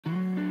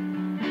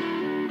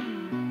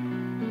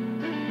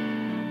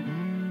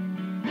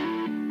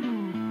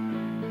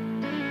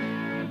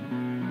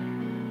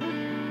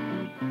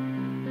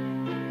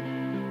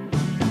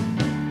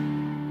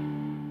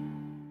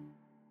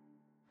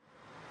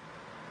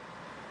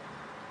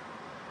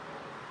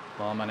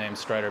Well, my name's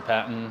Strider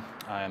Patton.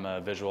 I'm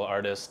a visual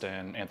artist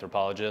and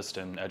anthropologist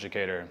and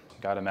educator.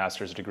 Got a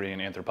master's degree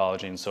in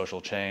anthropology and social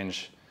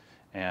change,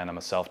 and I'm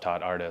a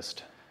self-taught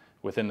artist.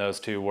 Within those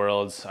two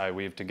worlds, I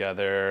weave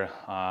together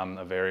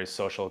a very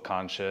social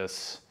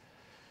conscious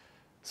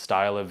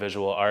style of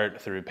visual art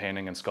through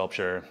painting and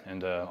sculpture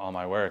into all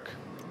my work.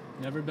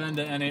 Never been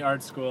to any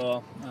art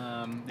school.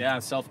 Yeah,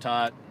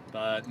 self-taught,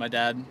 but my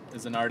dad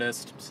is an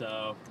artist,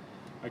 so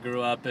I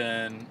grew up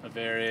in a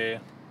very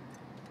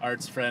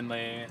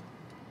arts-friendly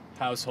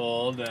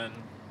household, and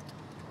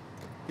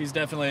he's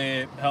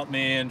definitely helped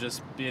me in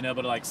just being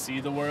able to like see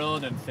the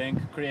world and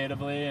think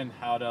creatively and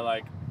how to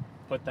like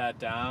put that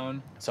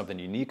down. Something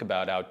unique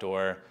about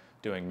outdoor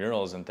doing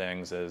murals and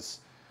things is,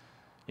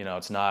 you know,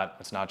 it's not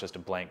just a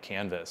blank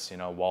canvas. You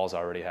know, walls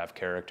already have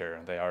character.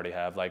 They already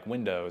have like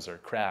windows or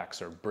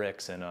cracks or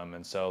bricks in them,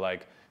 and so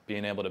like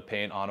being able to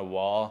paint on a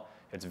wall,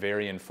 it's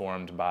very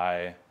informed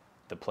by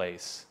the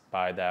place,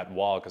 by that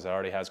wall, because it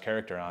already has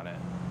character on it.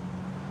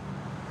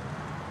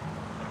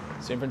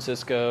 San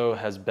Francisco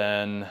has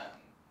been,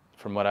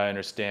 from what I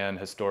understand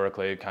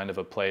historically, kind of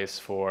a place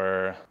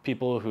for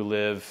people who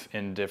live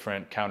in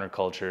different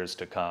countercultures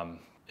to come.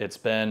 It's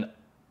been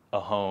a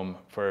home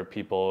for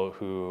people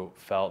who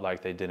felt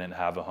like they didn't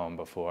have a home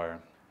before.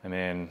 I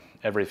mean,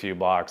 every few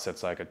blocks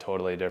it's like a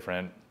totally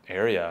different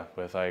area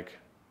with like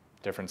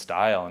different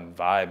style and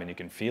vibe, and you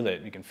can feel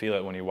it. You can feel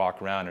it when you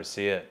walk around or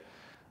see it.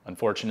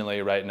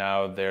 Unfortunately, right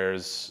now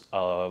there's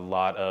a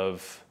lot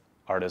of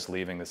artists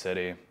leaving the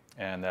city,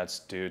 and that's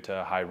due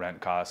to high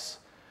rent costs.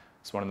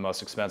 It's one of the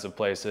most expensive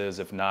places,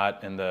 if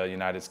not in the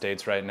United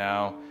States right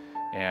now.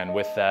 And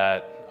with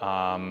that,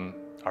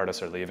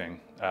 artists are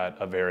leaving at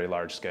a very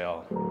large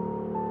scale.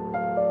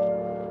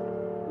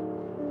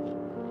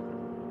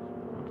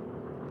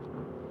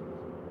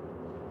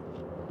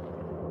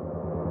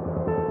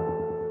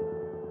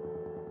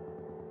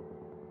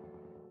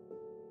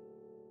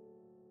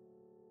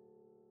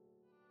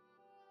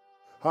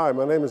 Hi,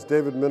 my name is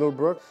David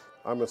Middlebrook.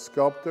 I'm a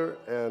sculptor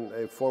and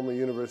a former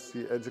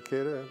university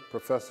educator,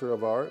 professor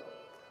of art.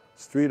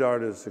 Street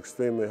art is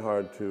extremely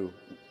hard to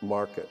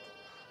market.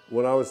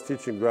 When I was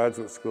teaching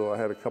graduate school, I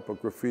had a couple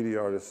of graffiti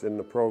artists in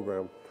the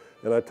program,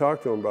 and I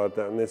talked to them about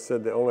that, and they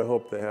said the only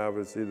hope they have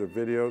is either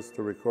videos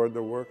to record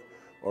their work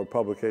or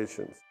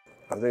publications.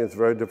 I think it's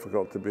very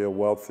difficult to be a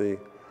wealthy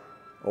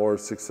or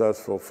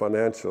successful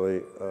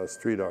financially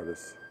street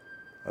artist.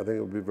 I think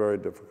it would be very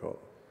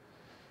difficult.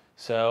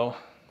 So,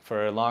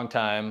 for a long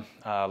time,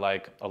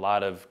 like a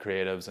lot of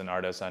creatives and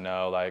artists I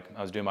know, like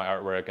I was doing my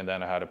artwork and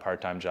then I had a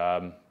part-time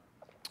job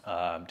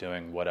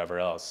doing whatever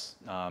else.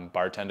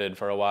 Bartended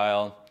for a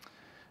while,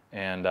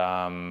 and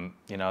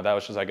you know, that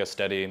was just like a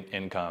steady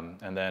income.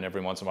 And then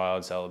every once in a while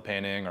I'd sell a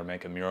painting or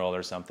make a mural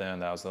or something.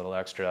 That was a little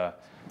extra.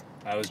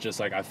 I was just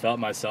like, I felt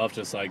myself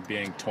just like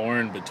being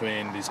torn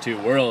between these two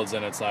worlds,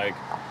 and it's like,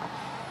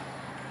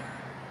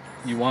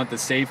 you want the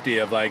safety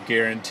of like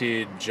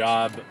guaranteed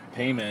job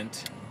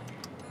payment,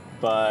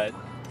 but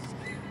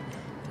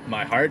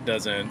my heart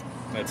doesn't,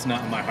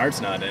 my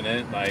heart's not in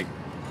it. Like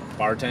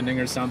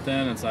bartending or something,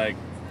 it's like,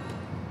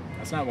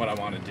 that's not what I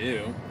want to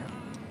do.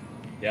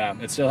 Yeah,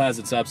 it still has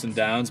its ups and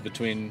downs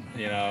between,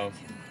 you know,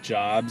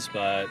 jobs,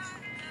 but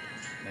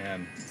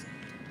man,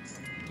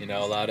 you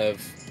know, a lot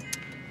of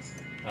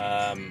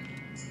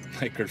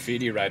like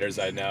graffiti writers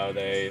I know,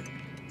 they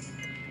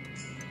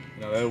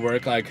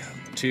work like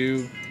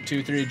two,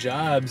 3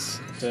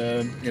 jobs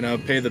to, you know,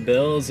 pay the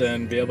bills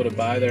and be able to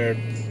buy their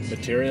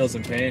materials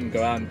and paint and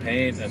go out and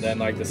paint, and then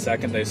like the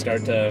second they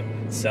start to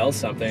sell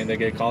something, they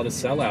get called a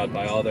sellout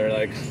by all their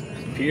like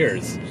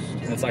peers.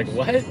 And it's like,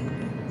 what?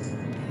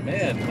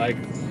 Man, like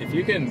if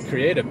you can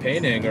create a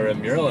painting or a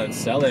mural and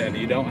sell it and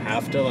you don't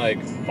have to like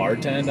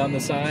bartend on the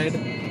side,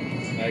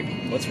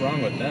 like what's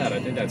wrong with that? I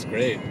think that's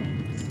great.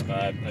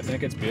 But I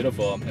think it's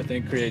beautiful. I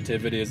think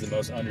creativity is the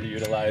most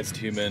underutilized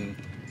human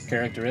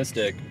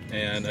characteristic,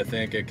 and I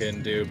think it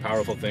can do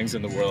powerful things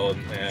in the world,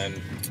 and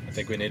I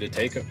think we need to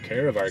take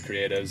care of our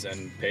creatives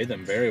and pay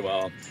them very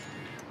well.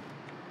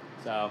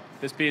 So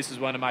this piece is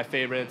one of my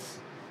favorites.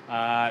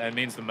 It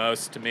means the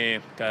most to me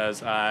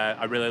because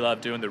I really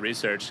love doing the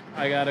research.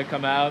 I got to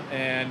come out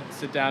and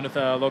sit down with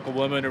a local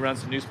woman who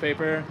runs the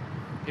newspaper,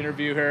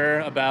 interview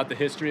her about the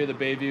history of the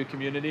Bayview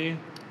community.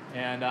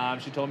 And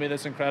she told me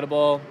this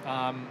incredible,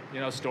 you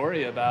know,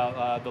 story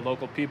about the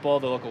local people,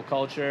 the local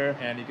culture.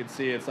 And you can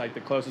see it's like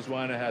the closest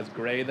one. It has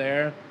gray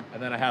there.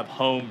 And then I have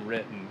home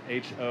written,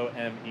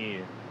 H-O-M-E.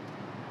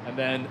 And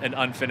then an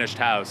unfinished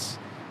house.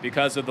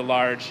 Because of the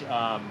large,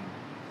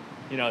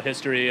 you know,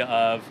 history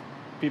of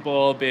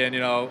people being, you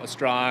know, a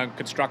strong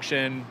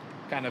construction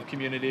kind of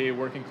community,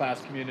 working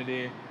class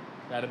community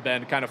that have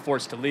been kind of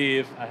forced to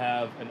leave, I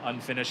have an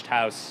unfinished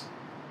house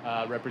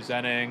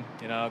representing,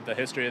 you know, the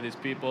history of these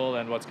people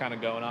and what's kind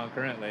of going on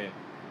currently.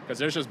 Because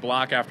there's just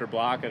block after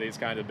block of these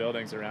kind of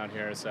buildings around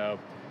here, so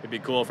it'd be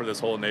cool for this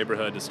whole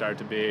neighborhood to start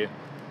to be,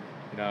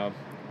 you know,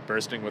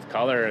 bursting with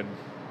color, and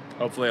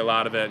hopefully a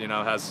lot of it, you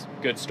know, has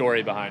good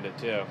story behind it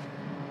too.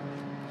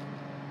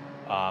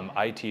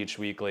 I teach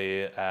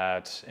weekly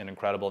at an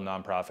incredible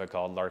nonprofit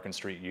called Larkin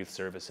Street Youth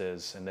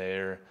Services, and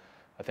they're,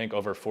 I think,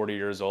 over 40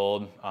 years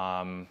old.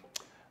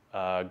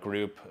 A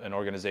group, an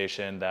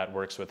organization that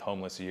works with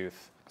homeless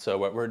youth. So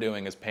what we're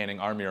doing is painting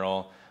our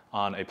mural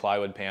on a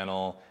plywood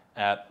panel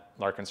at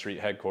Larkin Street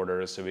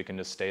headquarters, so we can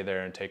just stay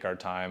there and take our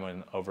time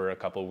and over a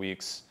couple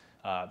weeks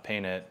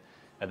paint it,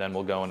 and then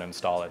we'll go and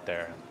install it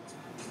there.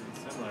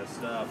 Similar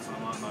stuff.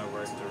 I want my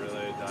work to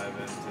really dive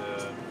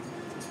into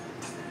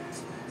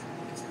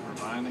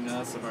reminding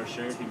us of our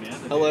shared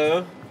humanity.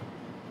 Hello,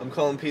 I'm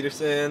Colin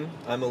Petersen.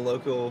 I'm a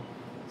local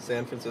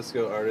San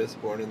Francisco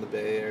artist born in the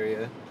Bay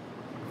Area.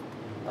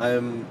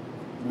 I'm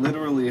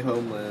literally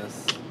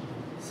homeless.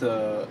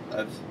 So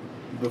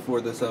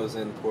before this I was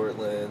in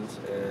Portland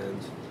and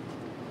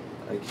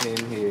I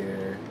came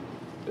here.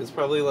 It was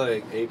probably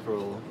like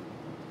April,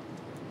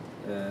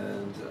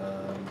 and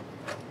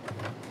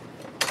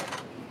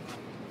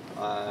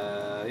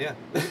yeah.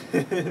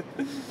 I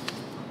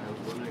was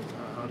wondering,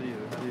 how do you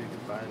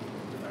get by in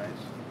the night?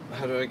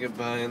 How do I get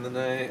by in the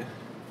night?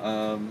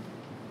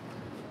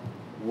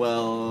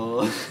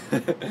 Well,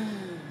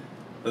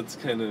 that's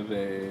kind of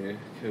a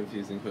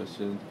confusing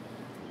question.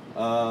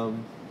 I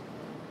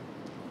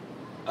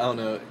don't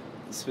know.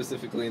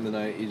 Specifically in the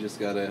night, you just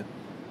gotta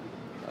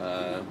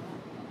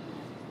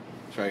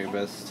try your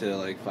best to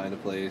like find a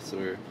place,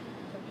 or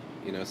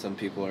you know, some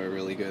people are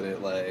really good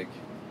at like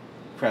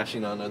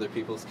crashing on other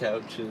people's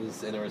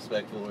couches in a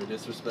respectful or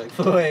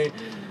disrespectful way.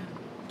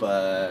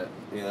 But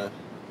you know,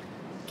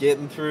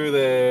 getting through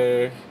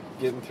it,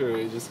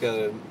 you just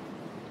gotta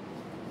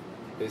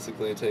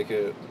basically take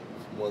it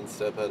one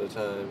step at a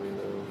time, you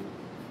know.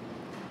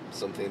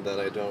 Something that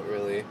I don't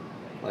really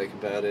like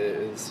about it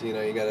is, you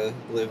know, you gotta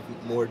live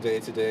more day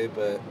to day,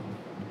 but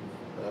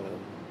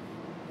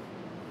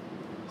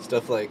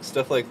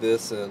stuff like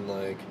this and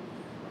like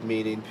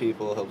meeting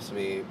people helps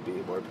me be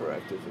more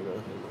proactive, you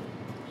know.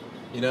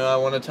 You know, I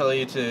want to tell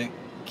you to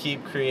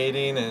keep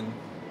creating and,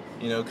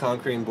 you know,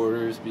 conquering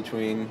borders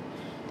between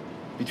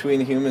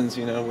humans.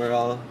 You know, we're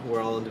all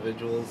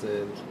individuals,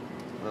 and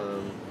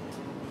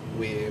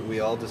we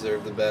all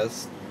deserve the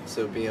best.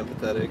 So be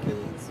empathetic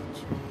and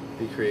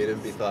be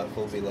creative, be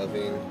thoughtful, be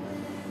loving,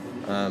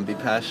 be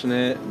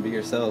passionate, and be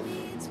yourself.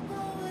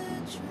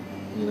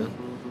 You know.